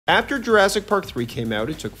After Jurassic Park 3 came out,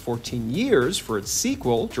 it took 14 years for its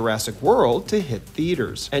sequel, Jurassic World, to hit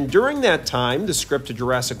theaters. And during that time, the script to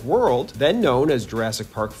Jurassic World, then known as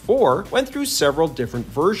Jurassic Park 4, went through several different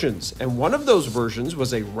versions, and one of those versions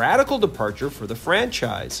was a radical departure for the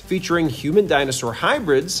franchise, featuring Human-Dinosaur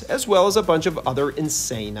Hybrids, as well as a bunch of other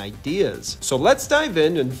insane ideas. So let's dive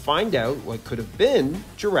in and find out what could have been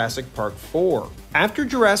Jurassic Park 4. After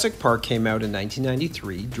Jurassic Park came out in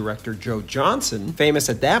 1993, director Joe Johnston, famous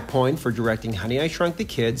at that point for directing Honey, I Shrunk the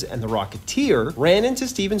Kids and The Rocketeer, ran into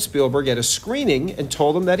Steven Spielberg at a screening and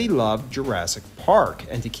told him that he loved Jurassic Park,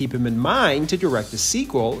 and to keep him in mind to direct the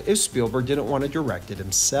sequel if Spielberg didn't want to direct it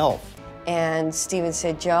himself. And Steven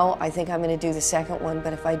said, Joe, I think I'm going to do the second one,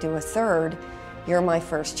 but if I do a third, you're my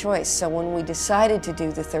first choice. So when we decided to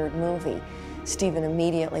do the third movie, Steven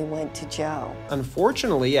immediately went to Joe.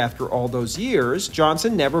 Unfortunately, after all those years,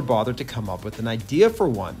 Johnston never bothered to come up with an idea for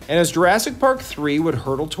one. And as Jurassic Park 3 would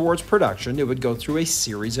hurtle towards production, it would go through a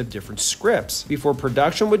series of different scripts before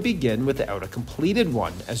production would begin without a completed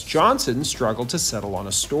one, as Johnston struggled to settle on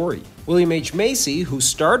a story. William H. Macy, who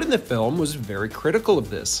starred in the film, was very critical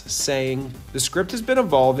of this, saying, "The script has been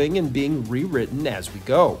evolving and being rewritten as we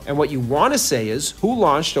go. And what you want to say is, who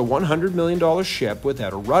launched a $100 million ship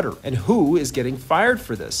without a rudder? And who is getting fired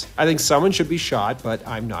for this? I think someone should be shot, but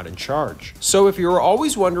I'm not in charge." So if you were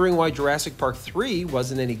always wondering why Jurassic Park 3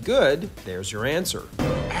 wasn't any good, there's your answer.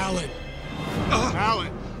 Alan.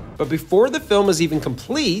 Alan. But before the film was even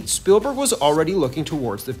complete, Spielberg was already looking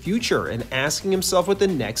towards the future and asking himself what the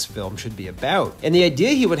next film should be about. And the idea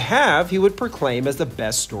he would proclaim as the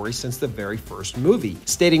best story since the very first movie,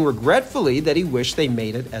 stating regretfully that he wished they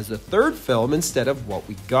made it as the third film instead of what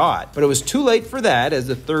we got. But it was too late for that, as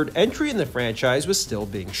the third entry in the franchise was still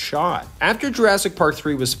being shot. After Jurassic Park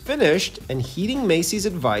 3 was finished, and heeding Macy's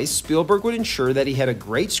advice, Spielberg would ensure that he had a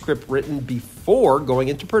great script written before going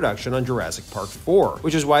into production on Jurassic Park 4,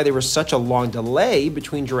 which is why there was such a long delay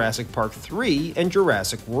between Jurassic Park 3 and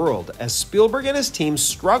Jurassic World, as Spielberg and his team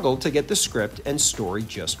struggled to get the script and story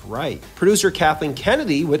just right. Producer Kathleen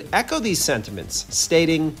Kennedy would echo these sentiments,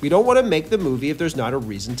 stating, "We don't want to make the movie if there's not a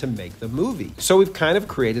reason to make the movie. So we've kind of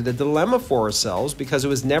created a dilemma for ourselves because it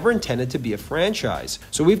was never intended to be a franchise.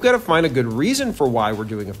 So we've got to find a good reason for why we're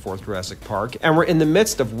doing a fourth Jurassic Park, and we're in the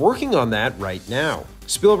midst of working on that right now."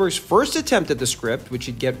 Spielberg's first attempt at the script, which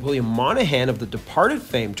he'd get William Monahan of The Departed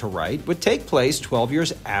fame to write, would take place 12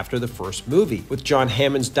 years after the first movie, with John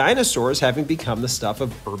Hammond's dinosaurs having become the stuff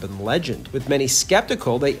of urban legend, with many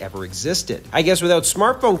skeptical they ever existed. I guess without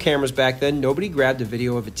smartphone cameras back then, nobody grabbed a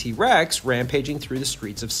video of a T-Rex rampaging through the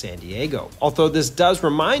streets of San Diego. Although this does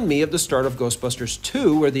remind me of the start of Ghostbusters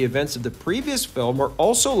 2, where the events of the previous film were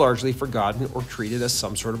also largely forgotten or treated as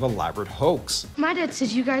some sort of elaborate hoax. My dad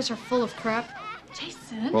says you guys are full of crap.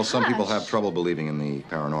 Jason, well, some people have trouble believing in the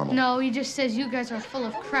paranormal. No, he just says you guys are full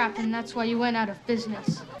of crap, and that's why you went out of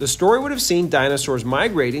business. The story would have seen dinosaurs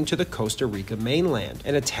migrating to the Costa Rica mainland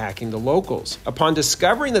and attacking the locals. Upon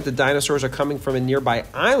discovering that the dinosaurs are coming from a nearby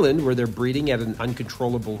island where they're breeding at an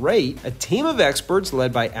uncontrollable rate, a team of experts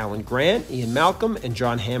led by Alan Grant, Ian Malcolm, and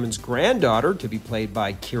John Hammond's granddaughter, to be played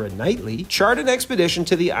by Keira Knightley, chart an expedition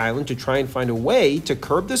to the island to try and find a way to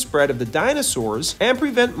curb the spread of the dinosaurs and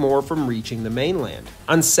prevent more from reaching the mainland.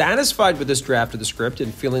 Unsatisfied with this draft of the script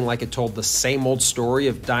and feeling like it told the same old story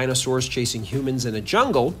of dinosaurs chasing humans in a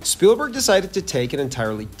jungle, Spielberg decided to take an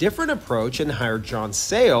entirely different approach and hired John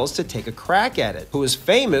Sayles to take a crack at it, who is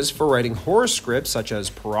famous for writing horror scripts such as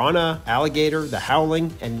Piranha, Alligator, The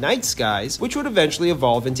Howling, and Night Skies, which would eventually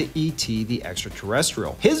evolve into E.T. the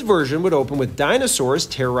Extraterrestrial. His version would open with dinosaurs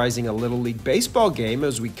terrorizing a Little League baseball game,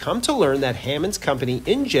 as we come to learn that Hammond's company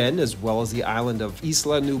InGen, as well as the island of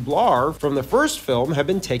Isla Nublar from the first film, have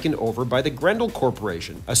been taken over by the Grendel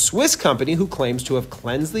Corporation, a Swiss company who claims to have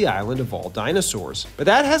cleansed the island of all dinosaurs. But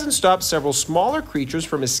that hasn't stopped several smaller creatures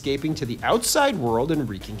from escaping to the outside world and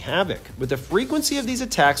wreaking havoc. With the frequency of these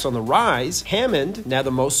attacks on the rise, Hammond, now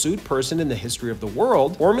the most sued person in the history of the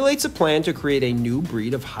world, formulates a plan to create a new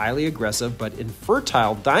breed of highly aggressive but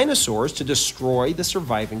infertile dinosaurs to destroy the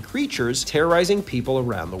surviving creatures terrorizing people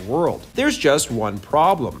around the world. There's just one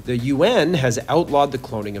problem. The UN has outlawed the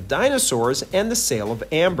cloning of dinosaurs and the sale of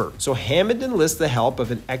amber, so Hammond enlists the help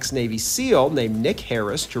of an ex-Navy SEAL named Nick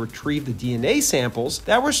Harris to retrieve the DNA samples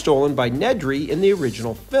that were stolen by Nedry in the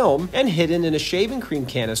original film and hidden in a shaving cream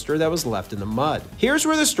canister that was left in the mud. Here's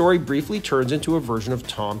where the story briefly turns into a version of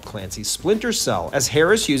Tom Clancy's Splinter Cell, as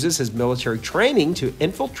Harris uses his military training to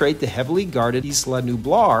infiltrate the heavily guarded Isla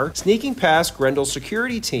Nublar, sneaking past Grendel's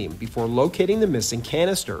security team before locating the missing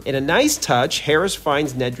canister. In a nice touch, Harris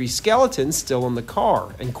finds Nedry's skeleton still in the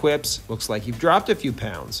car and quips, "Looks like you've dropped a few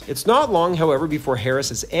pounds. It's not long, however, before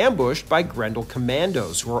Harris is ambushed by Grendel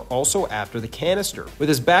commandos, who are also after the canister. With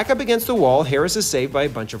his back up against the wall, Harris is saved by a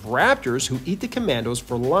bunch of raptors who eat the commandos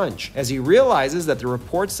for lunch, as he realizes that the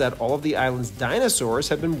reports that all of the island's dinosaurs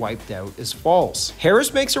have been wiped out is false.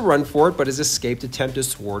 Harris makes a run for it, but his escaped attempt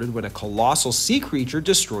is thwarted when a colossal sea creature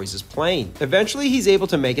destroys his plane. Eventually, he's able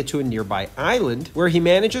to make it to a nearby island, where he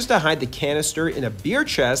manages to hide the canister in a beer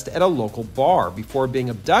chest at a local bar before being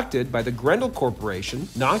abducted by the Grendel Corporation,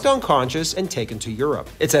 knocked unconscious, and taken to Europe.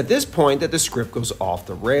 It's at this point that the script goes off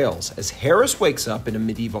the rails, as Harris wakes up in a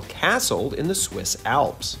medieval castle in the Swiss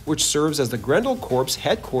Alps, which serves as the Grendel Corp's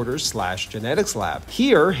headquarters/genetics lab.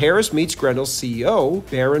 Here, Harris meets Grendel's CEO,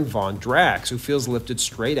 Baron von Drax, who feels lifted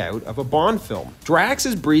straight out of a Bond film. Drax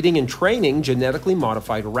is breeding and training genetically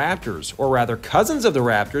modified raptors, or rather cousins of the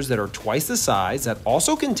raptors that are twice the size, that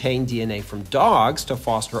also contain DNA from dogs to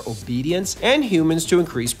foster obedience and humans to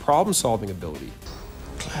increase problem-solving ability.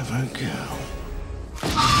 Clever girl.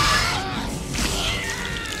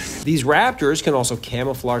 These raptors can also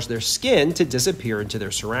camouflage their skin to disappear into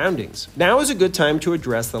their surroundings. Now is a good time to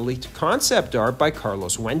address the leaked concept art by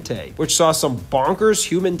Carlos Huente, which saw some bonkers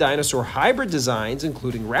human-dinosaur hybrid designs,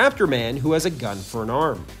 including Raptor Man, who has a gun for an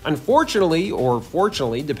arm. Unfortunately, or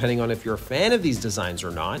fortunately, depending on if you're a fan of these designs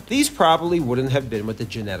or not, these probably wouldn't have been what the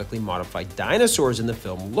genetically modified dinosaurs in the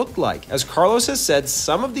film looked like. As Carlos has said,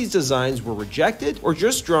 some of these designs were rejected or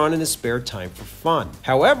just drawn in his spare time for fun.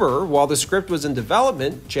 However, while the script was in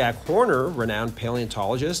development, Jack Horner, renowned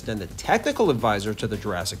paleontologist and the technical advisor to the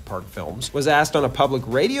Jurassic Park films, was asked on a public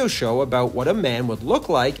radio show about what a man would look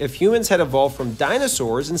like if humans had evolved from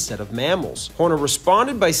dinosaurs instead of mammals. Horner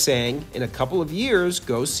responded by saying, "In a couple of years,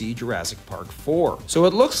 go see Jurassic Park 4. So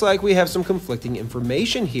it looks like we have some conflicting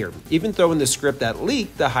information here, even though in the script that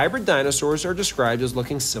leaked, the hybrid dinosaurs are described as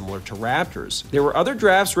looking similar to raptors. There were other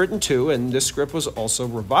drafts written too, and this script was also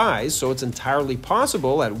revised, so it's entirely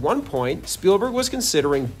possible at one point Spielberg was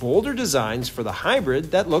considering bolder designs for the hybrid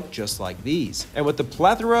that look just like these. And with the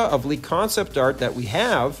plethora of leaked concept art that we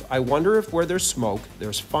have, I wonder if where there's smoke,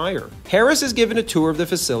 there's fire." Harris is given a tour of the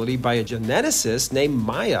facility by a geneticist named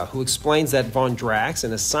Maya, who explains that Von Drax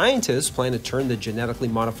and a scientist plan to turn the genetically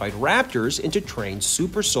modified raptors into trained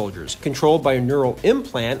super soldiers, controlled by a neural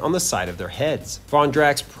implant on the side of their heads. Von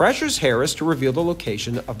Drax pressures Harris to reveal the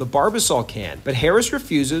location of the Barbasol can, but Harris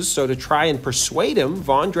refuses, so to try and persuade him,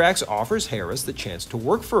 Von Drax offers Harris the chance to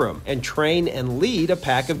work for him and train and lead a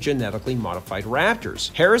pack of genetically modified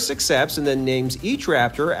raptors. Harris accepts and then names each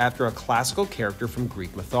raptor after a classical character from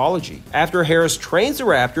Greek mythology. After Harris trains the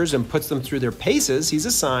raptors and puts them through their paces, he's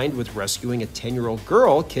assigned with rescuing a 10-year-old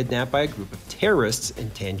girl kidnapped by a group of terrorists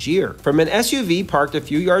in Tangier. From an SUV parked a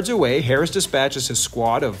few yards away, Harris dispatches his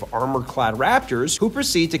squad of armor-clad raptors, who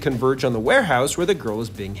proceed to converge on the warehouse where the girl is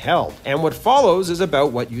being held. And what follows is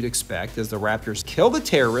about what you'd expect, as the raptors kill the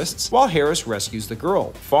terrorists while Harris rescues the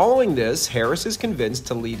girl. Following this, Harris is convinced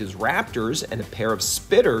to lead his raptors and a pair of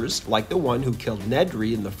spitters, like the one who killed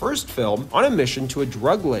Nedry in the first film, on a mission to a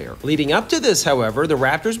drug lair. Leading up to this, however, the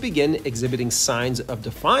raptors begin exhibiting signs of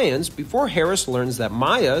defiance before Harris learns that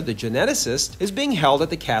Maya, the geneticist, is being held at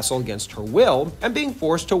the castle against her will and being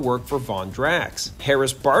forced to work for Von Drax.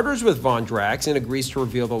 Harris barters with Von Drax and agrees to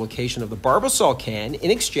reveal the location of the Barbasol can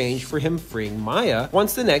in exchange for him freeing Maya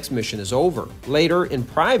once the next mission is over. Later, in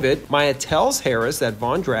private, Maya tells Harris that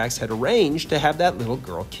Von Drax had arranged to have that little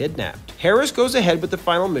girl kidnapped. Harris goes ahead with the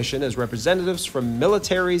final mission as representatives from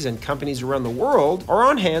militaries and companies around the world are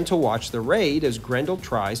on hand to watch the raid as Grendel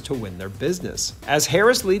tries to win their business. As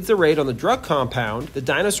Harris leads the raid on the drug compound, the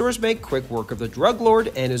dinosaurs make quick work of the drug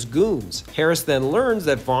lord and his goons. Harris then learns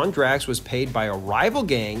that Von Drax was paid by a rival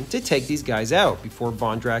gang to take these guys out, before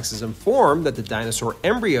Von Drax is informed that the dinosaur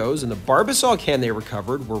embryos in the Barbasol can they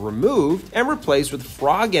recovered were removed and replaced with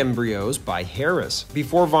frog embryos by Harris.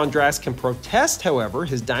 Before Von Drax can protest, however,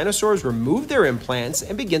 his dinosaurs remove their implants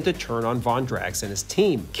and begin to turn on Von Drax and his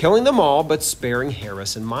team, killing them all but sparing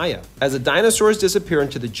Harris and Maya. As the dinosaurs disappear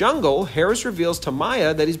into the jungle, Harris reveals to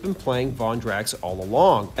Maya that he's been playing Von Drax all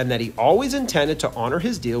along, and that he always intended to honor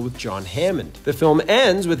his deal with John Hammond. The film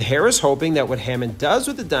ends with Harris hoping that what Hammond does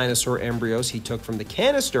with the dinosaur embryos he took from the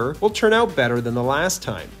canister will turn out better than the last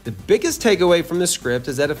time. The biggest takeaway from the script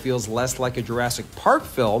is that it feels less like a Jurassic Park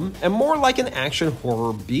film and more like an action horror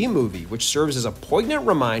horror B-movie, which serves as a poignant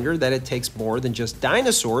reminder that it takes more than just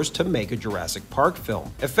dinosaurs to make a Jurassic Park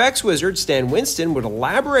film. Effects wizard Stan Winston would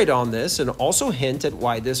elaborate on this and also hint at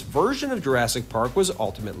why this version of Jurassic Park was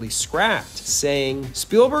ultimately scrapped, saying,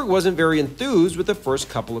 "Spielberg wasn't very enthused with the first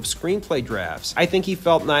couple of screenplay drafts. I think he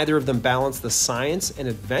felt neither of them balanced the science and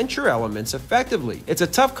adventure elements effectively. It's a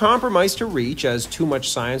tough compromise to reach, as too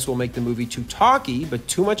much science will make the movie too talky, but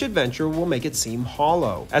too much adventure will make it seem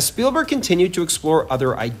hollow." As Spielberg continued to explore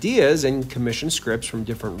other ideas and commission scripts from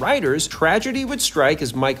different writers, tragedy would strike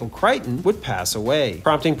as Michael Crichton would pass away,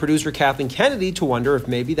 prompting producer Kathleen Kennedy to wonder if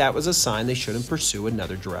maybe that was a sign they shouldn't pursue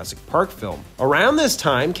another Jurassic Park film. Around this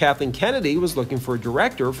time, Kathleen Kennedy was looking for a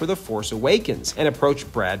director for The Force Awakens and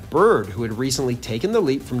approached Brad Bird, who had recently taken the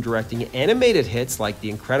leap from directing animated hits like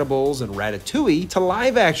The Incredibles and Ratatouille to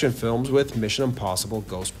live-action films with Mission Impossible: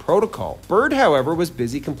 Ghost Protocol. Bird, however, was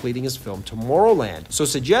busy completing his film Tomorrowland, so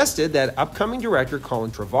suggested that upcoming director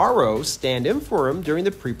Colin Trevorrow stand in for him during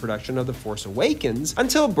the pre-production of The Force Awakens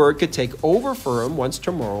until Bird could take over for him once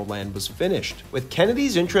Tomorrowland was finished. With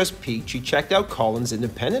Kennedy's interest piqued, she checked out Colin's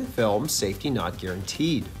independent film Safety Not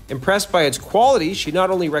Guaranteed. Impressed by its quality, she not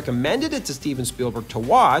only recommended it to Steven Spielberg to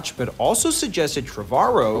watch, but also suggested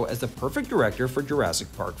Trevorrow as the perfect director for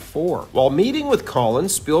Jurassic Park 4. While meeting with Colin,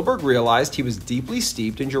 Spielberg realized he was deeply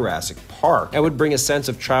steeped in Jurassic Park and would bring a sense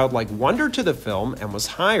of childlike wonder to the film, and was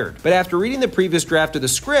hired. But after reading the previous draft of the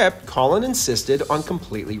script, Colin insisted on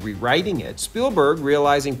completely rewriting it. Spielberg,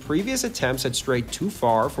 realizing previous attempts had strayed too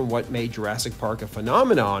far from what made Jurassic Park a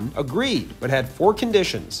phenomenon, agreed, but had 4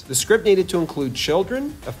 conditions. The script needed to include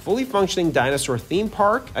children, a fully functioning dinosaur theme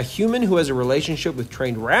park, a human who has a relationship with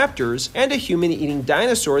trained raptors, and a human-eating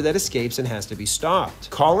dinosaur that escapes and has to be stopped.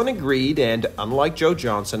 Colin agreed and, unlike Joe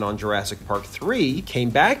Johnston on Jurassic Park 3, came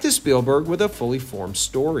back to Spielberg with a fully formed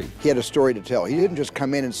story. He had a story to tell. He didn't just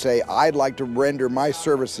come in and say, "I'd like to render my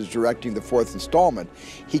services directing the 4th installment."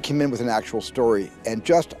 He came in with an actual story, and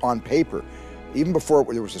just on paper, even before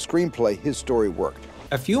there was a screenplay, his story worked.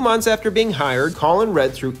 A few months after being hired, Colin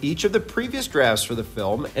read through each of the previous drafts for the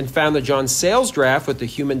film and found the John Sayles draft with the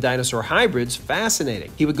Human-Dinosaur Hybrids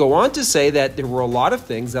fascinating. He would go on to say that there were a lot of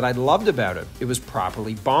things that I loved about it. It was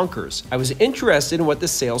properly bonkers. I was interested in what the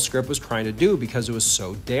Sayles script was trying to do because it was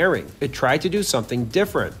so daring. It tried to do something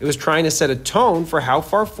different. It was trying to set a tone for how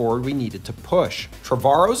far forward we needed to push.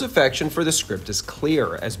 Trevorrow's affection for the script is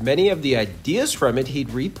clear, as many of the ideas from it he'd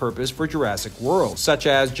repurposed for Jurassic World, such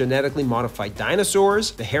as genetically modified dinosaurs,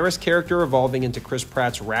 the Harris character evolving into Chris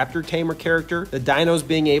Pratt's Raptor Tamer character, the dinos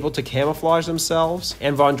being able to camouflage themselves,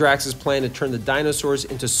 and Von Drax's plan to turn the dinosaurs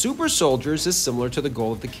into super soldiers is similar to the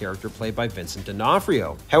goal of the character played by Vincent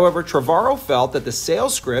D'Onofrio. However, Trevorrow felt that the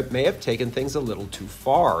Sayles script may have taken things a little too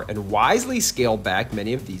far and wisely scaled back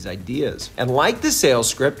many of these ideas. And like the Sayles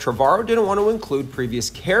script, Trevorrow didn't want to include previous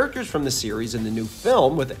characters from the series in the new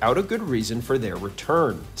film without a good reason for their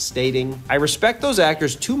return, stating, "I respect those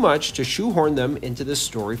actors too much to shoehorn them into this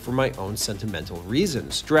story for my own sentimental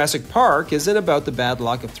reasons. Jurassic Park isn't about the bad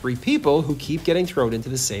luck of 3 people who keep getting thrown into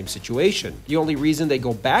the same situation. The only reason they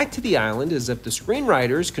go back to the island is if the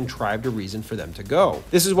screenwriters contrived a reason for them to go.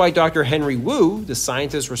 This is why Dr. Henry Wu, the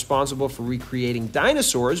scientist responsible for recreating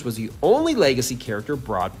dinosaurs, was the only legacy character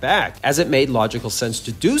brought back, as it made logical sense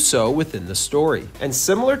to do so within the story." And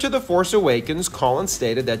similar to The Force Awakens, Colin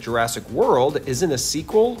stated that Jurassic World isn't a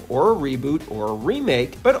sequel or a reboot or a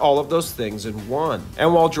remake, but all of those things in one.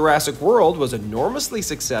 And while Jurassic World was enormously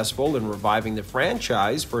successful in reviving the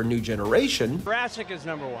franchise for a new generation, Jurassic is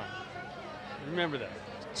 #1. Remember that.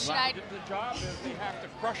 The job is they have to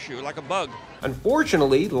crush you like a bug.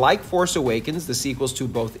 unfortunately, like Force Awakens, the sequels to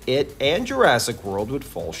both it and Jurassic World would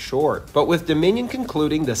fall short. But with Dominion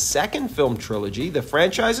concluding the second film trilogy, the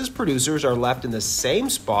franchise's producers are left in the same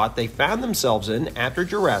spot they found themselves in after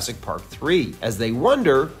Jurassic Park 3, as they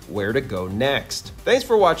wonder where to go next. Thanks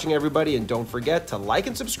for watching, everybody, and don't forget to like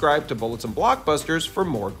and subscribe to Bullets and Blockbusters for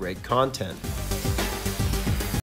more great content.